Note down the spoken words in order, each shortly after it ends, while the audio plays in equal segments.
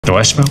Do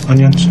I smell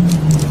onions?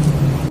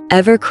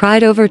 Ever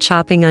cried over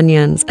chopping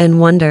onions and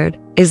wondered,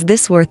 is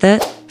this worth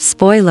it?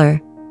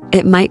 Spoiler,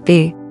 it might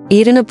be.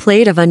 Eaten a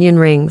plate of onion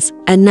rings,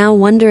 and now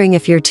wondering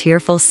if your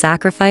tearful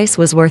sacrifice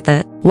was worth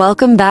it.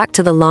 Welcome back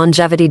to the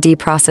Longevity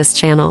Deprocessed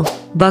channel.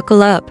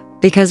 Buckle up,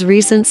 because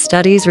recent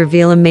studies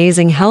reveal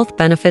amazing health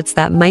benefits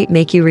that might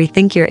make you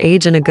rethink your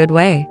age in a good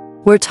way.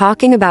 We're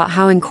talking about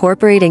how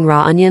incorporating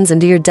raw onions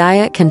into your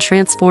diet can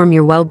transform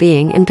your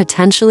well-being and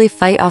potentially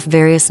fight off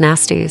various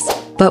nasties.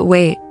 But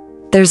wait,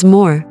 there's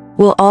more.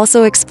 We'll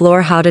also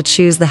explore how to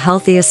choose the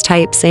healthiest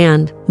types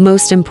and,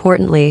 most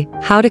importantly,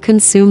 how to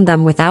consume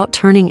them without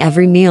turning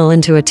every meal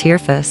into a tear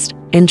fest.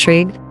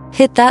 Intrigued?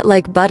 Hit that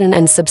like button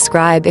and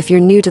subscribe if you're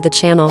new to the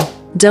channel.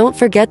 Don't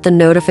forget the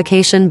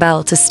notification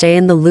bell to stay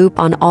in the loop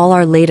on all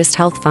our latest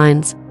health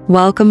finds.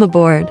 Welcome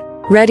aboard.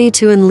 Ready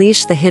to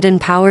unleash the hidden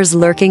powers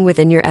lurking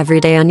within your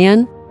everyday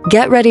onion?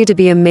 Get ready to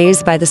be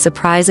amazed by the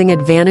surprising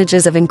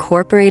advantages of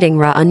incorporating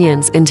raw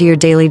onions into your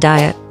daily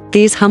diet.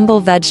 These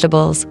humble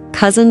vegetables,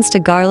 cousins to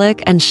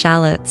garlic and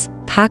shallots,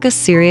 pack a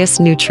serious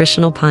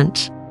nutritional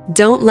punch.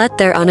 Don't let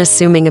their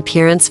unassuming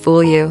appearance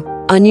fool you.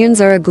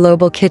 Onions are a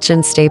global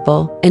kitchen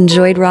staple,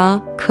 enjoyed raw,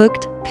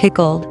 cooked,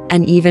 pickled,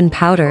 and even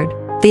powdered.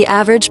 The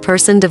average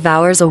person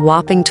devours a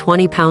whopping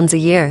 20 pounds a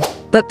year.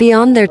 But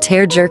beyond their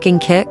tear-jerking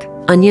kick,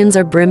 onions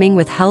are brimming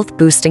with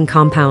health-boosting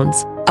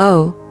compounds.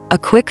 Oh, a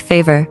quick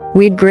favor.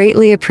 We'd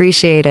greatly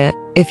appreciate it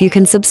if you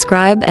can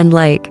subscribe and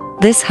like.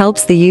 This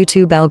helps the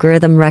YouTube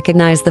algorithm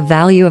recognize the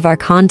value of our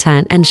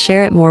content and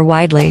share it more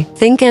widely.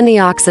 Think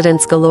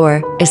antioxidants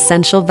galore,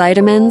 essential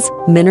vitamins,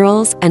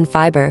 minerals, and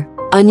fiber.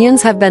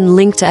 Onions have been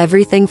linked to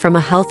everything from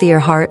a healthier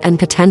heart and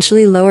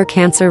potentially lower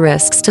cancer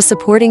risks to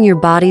supporting your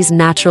body's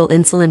natural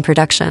insulin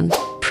production.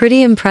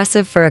 Pretty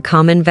impressive for a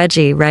common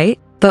veggie, right?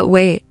 But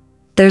wait,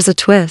 there's a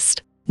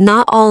twist.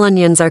 Not all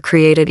onions are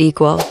created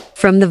equal.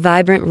 From the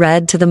vibrant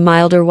red to the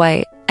milder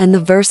white, and the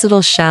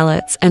versatile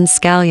shallots and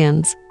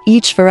scallions,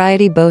 each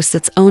variety boasts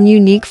its own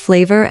unique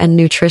flavor and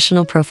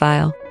nutritional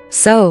profile.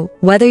 So,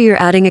 whether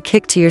you're adding a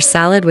kick to your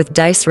salad with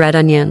diced red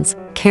onions,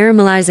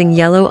 caramelizing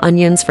yellow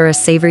onions for a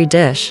savory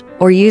dish,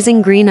 or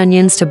using green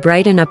onions to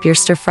brighten up your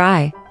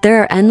stir-fry,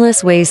 there are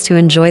endless ways to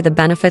enjoy the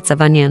benefits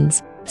of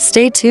onions.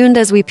 Stay tuned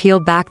as we peel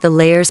back the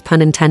layers,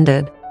 pun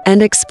intended,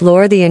 and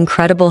explore the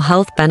incredible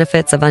health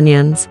benefits of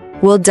onions.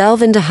 We'll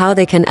delve into how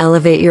they can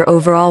elevate your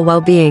overall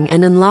well-being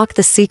and unlock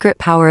the secret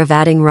power of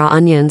adding raw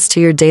onions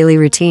to your daily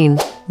routine.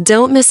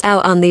 Don't miss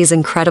out on these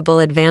incredible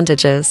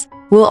advantages.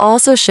 We'll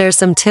also share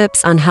some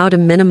tips on how to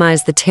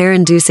minimize the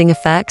tear-inducing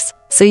effects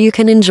so you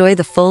can enjoy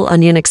the full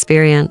onion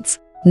experience.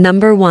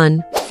 Number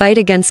 1. Fight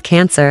against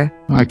cancer.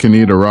 I can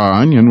eat a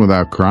raw onion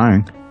without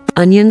crying.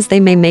 Onions,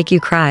 they may make you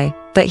cry,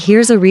 but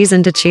here's a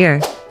reason to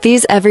cheer.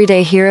 These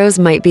everyday heroes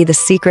might be the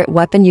secret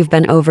weapon you've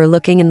been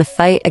overlooking in the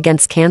fight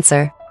against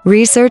cancer.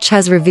 Research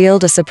has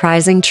revealed a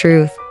surprising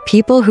truth.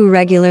 People who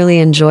regularly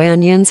enjoy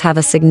onions have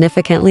a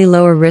significantly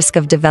lower risk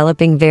of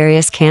developing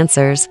various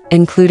cancers,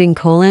 including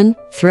colon,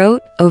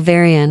 throat,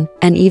 ovarian,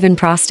 and even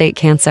prostate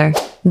cancer.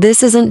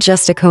 This isn't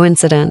just a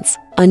coincidence.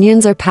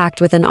 Onions are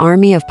packed with an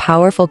army of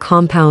powerful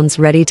compounds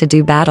ready to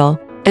do battle.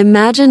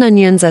 Imagine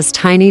onions as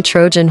tiny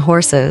Trojan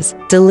horses,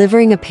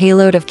 delivering a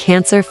payload of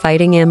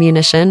cancer-fighting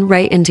ammunition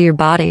right into your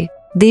body.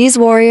 These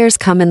warriors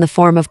come in the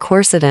form of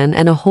quercetin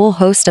and a whole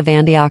host of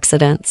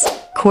antioxidants.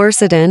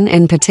 Quercetin,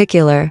 in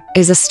particular,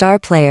 is a star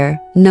player,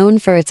 known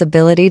for its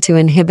ability to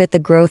inhibit the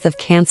growth of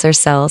cancer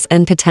cells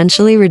and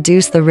potentially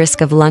reduce the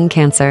risk of lung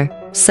cancer.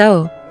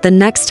 So, the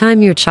next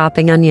time you're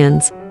chopping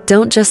onions,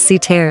 don't just see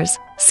tears,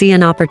 see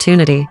an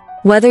opportunity.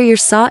 Whether you're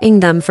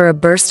sauteing them for a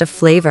burst of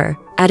flavor,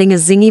 adding a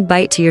zingy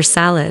bite to your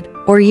salad,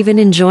 or even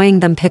enjoying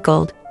them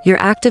pickled,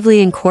 you're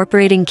actively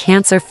incorporating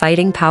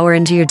cancer-fighting power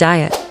into your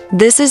diet.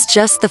 This is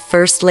just the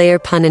first layer,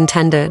 pun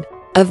intended,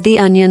 of the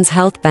onion's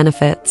health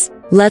benefits.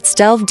 Let's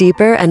delve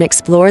deeper and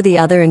explore the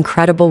other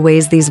incredible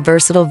ways these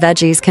versatile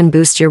veggies can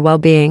boost your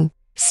well-being.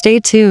 Stay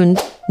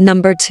tuned.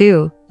 Number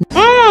 2.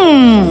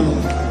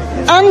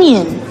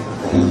 Onion.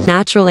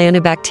 Natural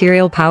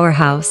antibacterial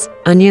powerhouse.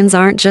 Onions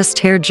aren't just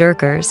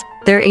tear-jerkers.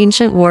 They're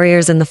ancient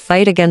warriors in the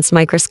fight against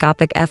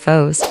microscopic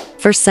foes.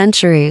 For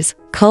centuries,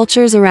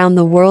 cultures around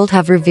the world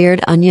have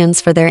revered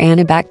onions for their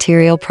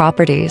antibacterial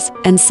properties,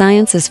 and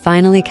science is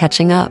finally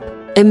catching up.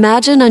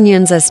 Imagine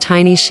onions as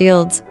tiny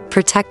shields,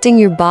 protecting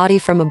your body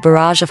from a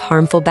barrage of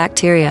harmful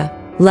bacteria.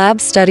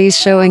 Lab studies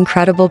show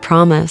incredible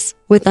promise,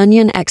 with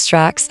onion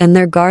extracts and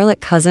their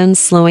garlic cousins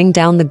slowing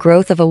down the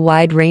growth of a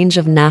wide range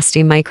of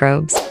nasty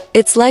microbes.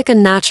 It's like a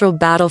natural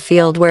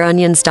battlefield where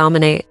onions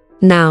dominate.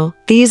 Now,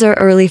 these are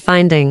early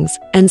findings,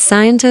 and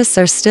scientists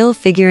are still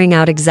figuring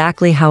out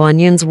exactly how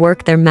onions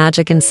work their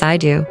magic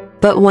inside you.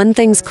 But one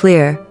thing's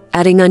clear,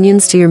 adding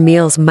onions to your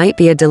meals might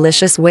be a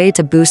delicious way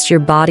to boost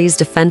your body's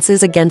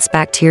defenses against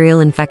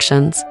bacterial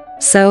infections.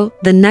 So,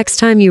 the next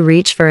time you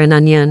reach for an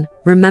onion,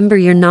 remember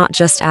you're not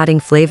just adding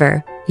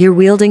flavor, you're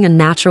wielding a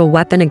natural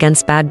weapon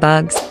against bad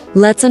bugs.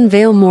 Let's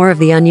unveil more of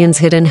the onion's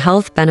hidden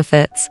health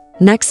benefits.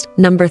 Next,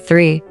 number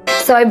 3.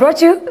 So I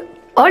brought you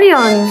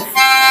onions.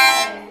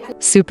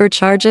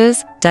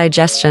 supercharges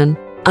digestion.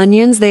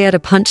 Onions, they add a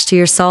punch to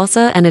your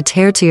salsa and a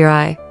tear to your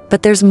eye.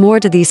 But there's more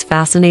to these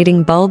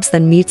fascinating bulbs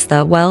than meets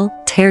the, well,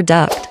 tear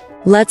duct.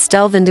 Let's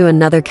delve into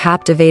another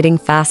captivating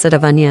facet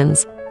of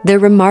onions: their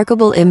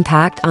remarkable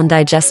impact on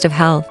digestive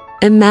health.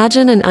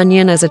 Imagine an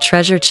onion as a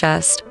treasure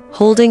chest,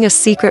 holding a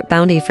secret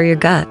bounty for your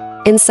gut.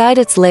 Inside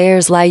its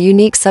layers lie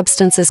unique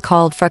substances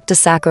called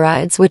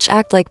fructosaccharides, which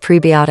act like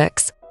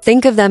prebiotics.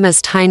 Think of them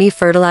as tiny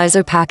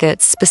fertilizer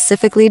packets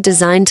specifically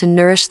designed to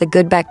nourish the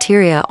good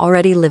bacteria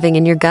already living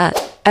in your gut.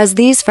 As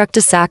these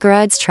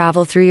fructosaccharides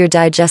travel through your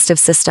digestive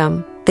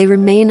system, they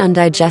remain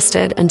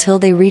undigested until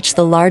they reach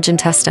the large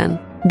intestine.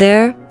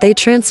 There, they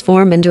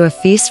transform into a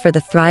feast for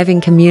the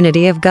thriving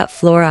community of gut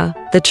flora,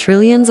 the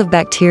trillions of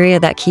bacteria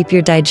that keep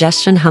your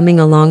digestion humming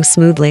along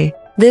smoothly.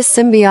 This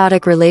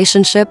symbiotic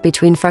relationship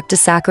between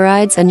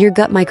fructosaccharides and your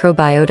gut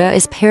microbiota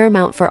is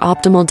paramount for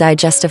optimal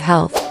digestive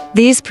health.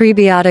 These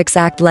prebiotics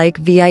act like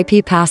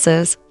VIP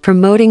passes,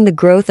 promoting the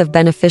growth of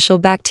beneficial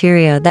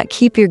bacteria that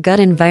keep your gut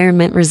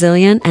environment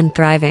resilient and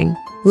thriving.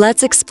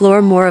 Let's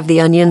explore more of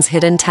the onion's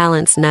hidden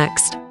talents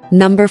next.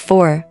 Number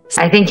 4.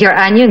 I think your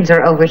onions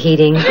are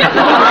overheating.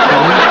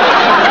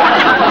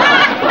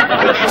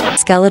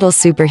 Skeletal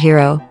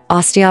superhero.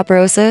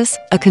 Osteoporosis,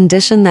 a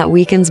condition that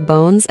weakens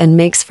bones and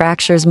makes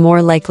fractures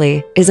more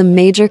likely, is a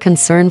major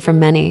concern for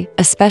many,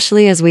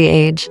 especially as we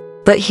age.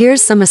 But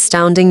here's some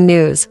astounding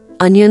news.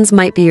 Onions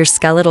might be your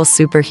skeletal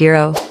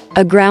superhero.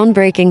 A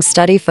groundbreaking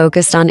study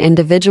focused on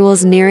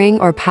individuals nearing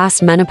or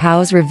past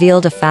menopause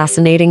revealed a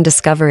fascinating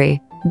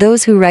discovery.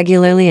 Those who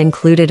regularly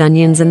included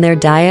onions in their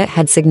diet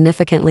had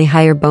significantly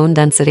higher bone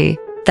density.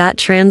 That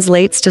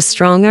translates to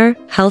stronger,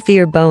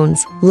 healthier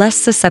bones, less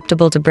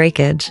susceptible to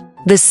breakage.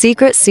 The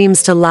secret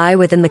seems to lie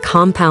within the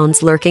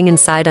compounds lurking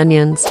inside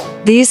onions.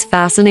 These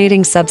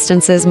fascinating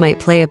substances might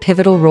play a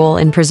pivotal role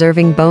in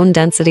preserving bone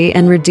density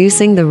and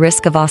reducing the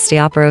risk of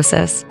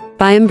osteoporosis.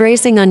 By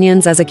embracing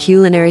onions as a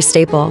culinary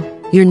staple,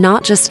 you're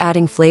not just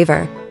adding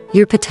flavor,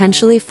 you're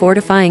potentially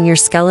fortifying your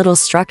skeletal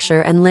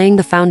structure and laying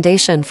the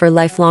foundation for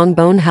lifelong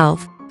bone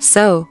health.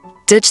 So,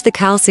 ditch the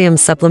calcium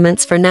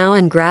supplements for now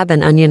and grab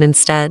an onion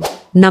instead.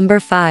 Number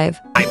 5.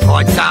 I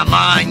put some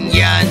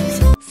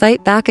onions.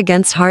 Fight back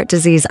against heart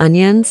disease.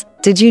 Onions?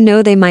 Did you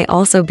know they might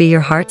also be your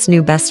heart's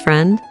new best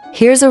friend?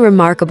 Here's a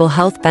remarkable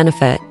health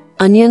benefit.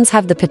 Onions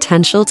have the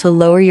potential to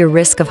lower your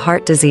risk of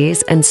heart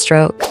disease and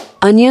stroke.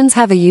 Onions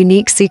have a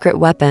unique secret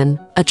weapon,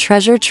 a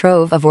treasure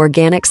trove of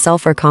organic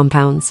sulfur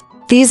compounds.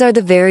 These are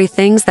the very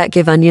things that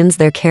give onions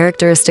their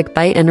characteristic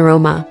bite and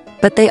aroma,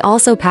 but they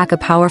also pack a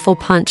powerful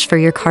punch for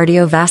your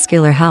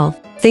cardiovascular health.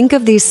 Think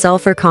of these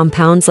sulfur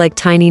compounds like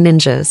tiny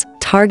ninjas,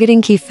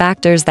 targeting key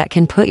factors that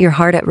can put your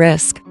heart at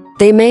risk.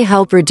 They may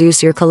help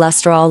reduce your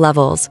cholesterol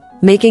levels,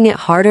 making it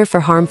harder for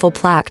harmful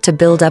plaque to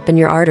build up in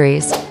your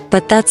arteries.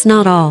 But that's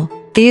not all.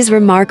 These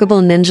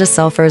remarkable ninja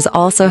sulfurs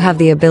also have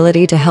the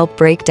ability to help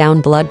break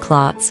down blood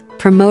clots,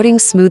 promoting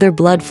smoother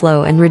blood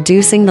flow and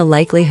reducing the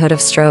likelihood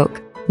of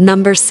stroke.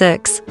 Number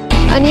 6.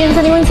 Onions,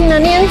 anyone seen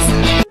onions?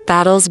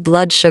 Battles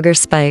blood sugar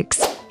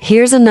spikes.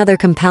 Here's another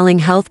compelling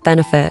health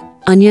benefit.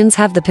 Onions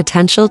have the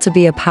potential to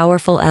be a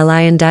powerful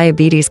ally in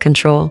diabetes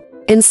control.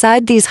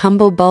 Inside these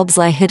humble bulbs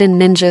lie hidden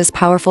ninjas,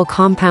 powerful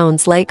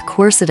compounds like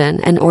quercetin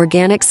and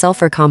organic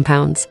sulfur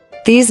compounds.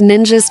 These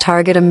ninjas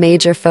target a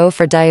major foe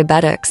for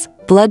diabetics: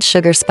 blood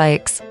sugar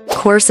spikes.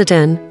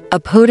 Quercetin, a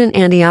potent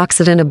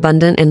antioxidant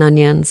abundant in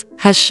onions,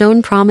 has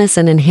shown promise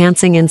in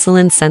enhancing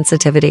insulin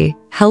sensitivity,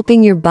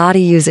 helping your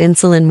body use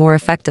insulin more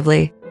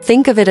effectively.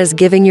 Think of it as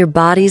giving your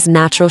body's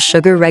natural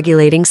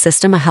sugar-regulating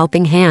system a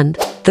helping hand.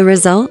 The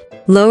result?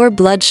 Lower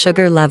blood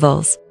sugar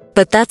levels.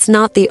 But that's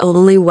not the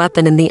only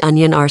weapon in the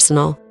onion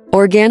arsenal.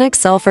 Organic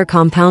sulfur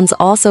compounds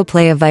also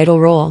play a vital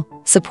role,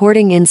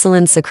 supporting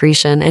insulin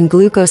secretion and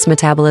glucose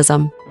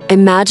metabolism.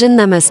 Imagine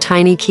them as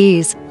tiny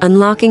keys,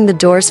 unlocking the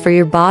doors for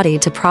your body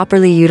to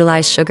properly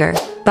utilize sugar.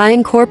 By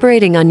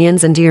incorporating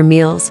onions into your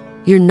meals,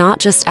 you're not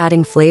just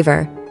adding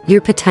flavor,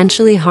 you're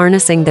potentially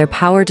harnessing their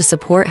power to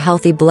support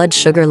healthy blood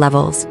sugar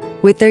levels.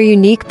 With their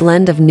unique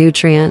blend of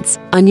nutrients,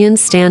 onions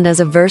stand as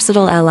a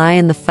versatile ally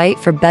in the fight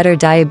for better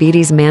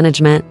diabetes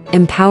management,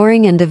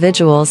 empowering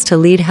individuals to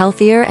lead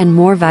healthier and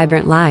more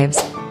vibrant lives.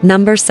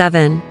 Number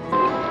 7.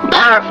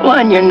 Powerful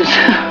onions.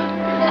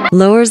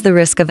 Lowers the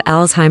risk of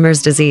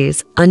Alzheimer's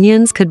disease.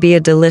 Onions could be a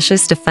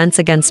delicious defense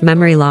against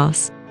memory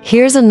loss.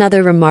 Here's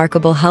another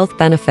remarkable health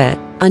benefit.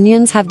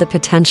 Onions have the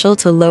potential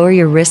to lower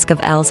your risk of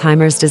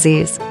Alzheimer's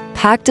disease.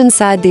 Packed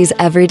inside these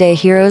everyday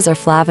heroes are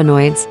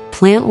flavonoids,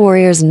 plant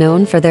warriors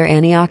known for their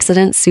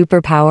antioxidant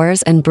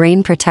superpowers and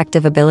brain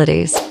protective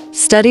abilities.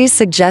 Studies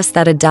suggest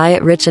that a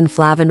diet rich in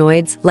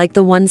flavonoids, like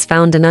the ones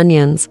found in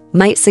onions,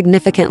 might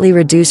significantly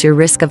reduce your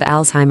risk of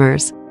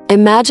Alzheimer's.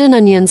 Imagine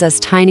onions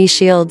as tiny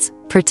shields,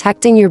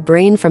 protecting your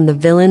brain from the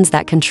villains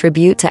that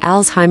contribute to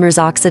Alzheimer's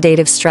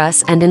oxidative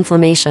stress and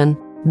inflammation.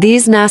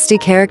 These nasty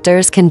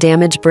characters can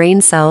damage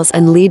brain cells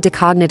and lead to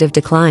cognitive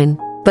decline.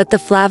 But the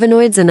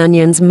flavonoids in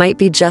onions might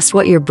be just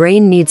what your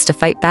brain needs to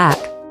fight back.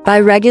 By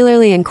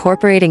regularly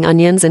incorporating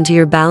onions into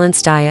your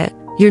balanced diet,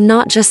 you're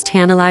not just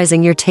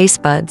tantalizing your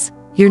taste buds,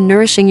 you're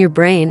nourishing your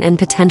brain and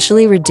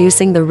potentially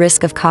reducing the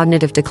risk of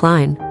cognitive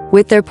decline.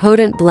 With their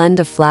potent blend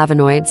of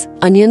flavonoids,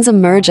 onions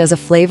emerge as a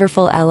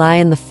flavorful ally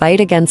in the fight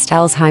against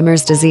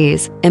Alzheimer's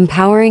disease,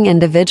 empowering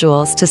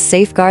individuals to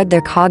safeguard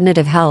their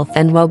cognitive health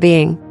and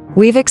well-being.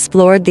 We've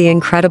explored the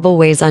incredible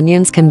ways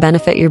onions can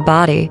benefit your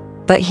body,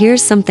 but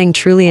here's something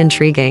truly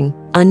intriguing: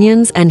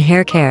 onions and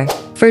hair care.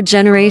 For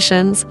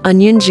generations,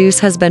 onion juice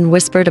has been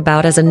whispered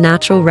about as a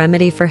natural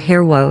remedy for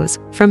hair woes,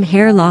 from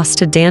hair loss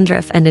to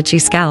dandruff and itchy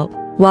scalp.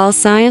 While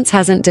science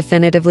hasn't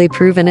definitively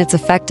proven its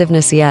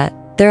effectiveness yet,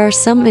 there are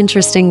some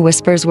interesting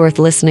whispers worth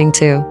listening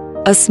to.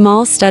 A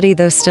small study,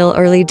 though still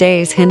early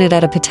days, hinted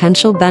at a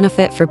potential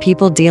benefit for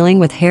people dealing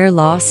with hair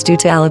loss due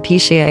to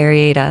alopecia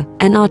areata,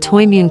 an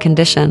autoimmune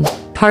condition.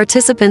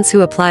 Participants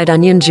who applied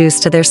onion juice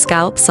to their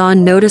scalp saw a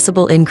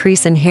noticeable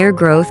increase in hair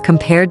growth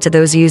compared to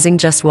those using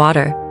just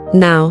water.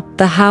 Now,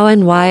 the how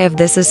and why of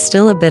this is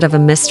still a bit of a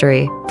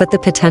mystery, but the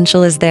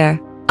potential is there.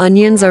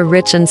 Onions are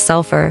rich in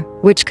sulfur,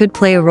 which could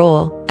play a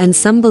role, and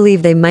some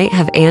believe they might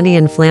have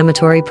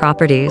anti-inflammatory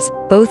properties,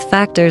 both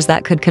factors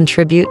that could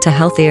contribute to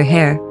healthier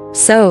hair.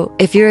 So,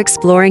 if you're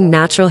exploring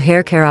natural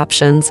hair care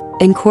options,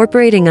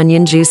 incorporating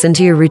onion juice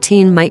into your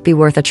routine might be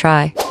worth a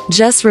try.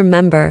 Just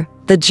remember,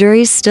 the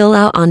jury's still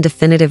out on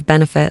definitive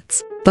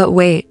benefits. But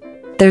wait,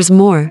 there's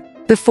more.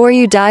 Before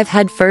you dive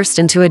headfirst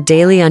into a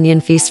daily onion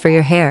feast for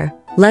your hair,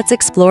 let's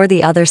explore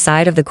the other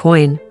side of the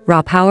coin: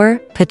 raw power,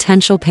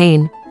 potential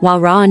pain. While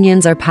raw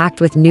onions are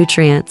packed with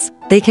nutrients,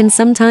 they can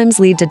sometimes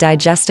lead to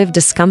digestive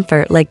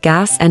discomfort like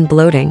gas and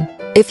bloating.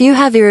 If you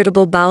have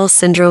irritable bowel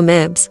syndrome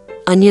 (IBS),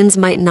 onions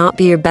might not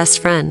be your best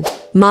friend.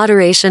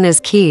 Moderation is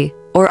key,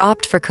 or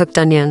opt for cooked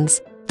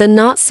onions. The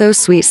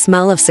not-so-sweet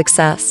smell of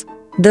success.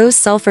 Those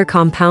sulfur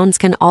compounds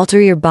can alter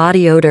your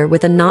body odor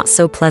with a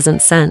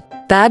not-so-pleasant scent.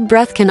 Bad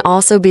breath can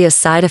also be a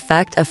side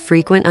effect of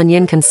frequent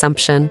onion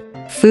consumption.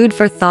 Food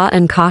for thought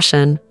and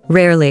caution.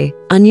 Rarely,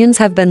 onions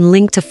have been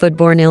linked to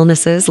foodborne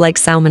illnesses like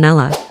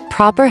salmonella.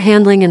 Proper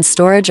handling and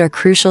storage are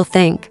crucial.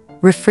 Think: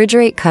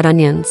 refrigerate cut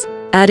onions.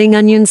 Adding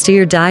onions to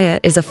your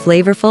diet is a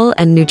flavorful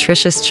and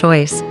nutritious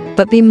choice,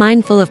 but be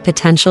mindful of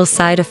potential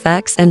side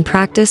effects and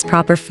practice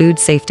proper food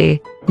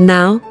safety.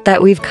 Now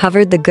that we've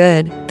covered the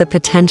good, the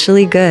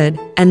potentially good,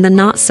 and the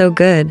not so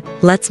good,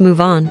 let's move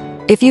on.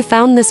 If you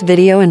found this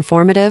video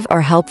informative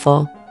or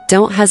helpful,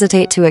 don't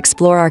hesitate to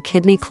explore our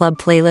Kidney Club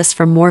playlist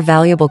for more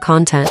valuable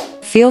content.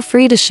 Feel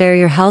free to share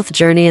your health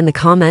journey in the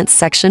comments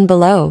section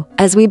below,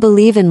 as we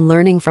believe in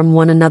learning from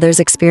one another's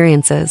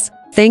experiences.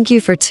 Thank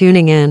you for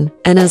tuning in,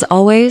 and as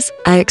always,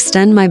 I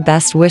extend my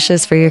best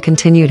wishes for your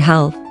continued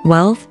health,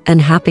 wealth,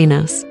 and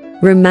happiness.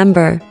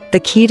 Remember, the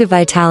key to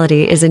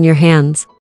vitality is in your hands.